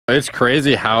It's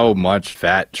crazy how much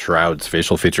fat shrouds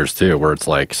facial features too, where it's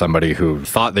like somebody who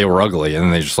thought they were ugly and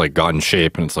then they just like got in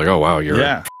shape and it's like, oh wow, you're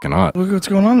fucking hot. Look what's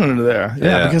going on under there.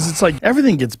 Yeah, because it's like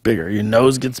everything gets bigger. Your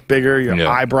nose gets bigger, your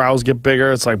eyebrows get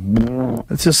bigger. It's like,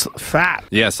 it's just fat.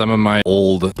 Yeah, some of my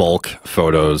old bulk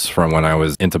photos from when I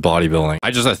was into bodybuilding,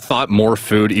 I thought more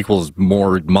food equals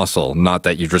more muscle, not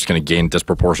that you're just going to gain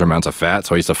disproportionate amounts of fat.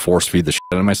 So I used to force feed the shit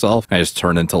out of myself. I just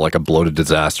turned into like a bloated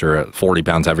disaster at 40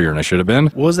 pounds heavier than I should have been.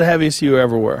 What was the heaviest you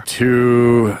ever were?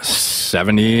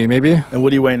 270 maybe. And what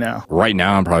do you weigh now? Right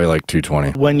now I'm probably like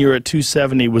 220. When you were at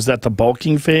 270, was that the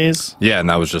bulking phase? Yeah, and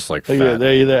that was just like fat.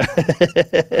 There you there.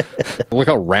 Look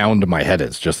how round my head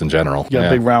is just in general. You got a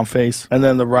big round face. And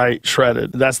then the right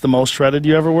shredded. That's the most shredded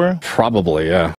you ever were? Probably, yeah.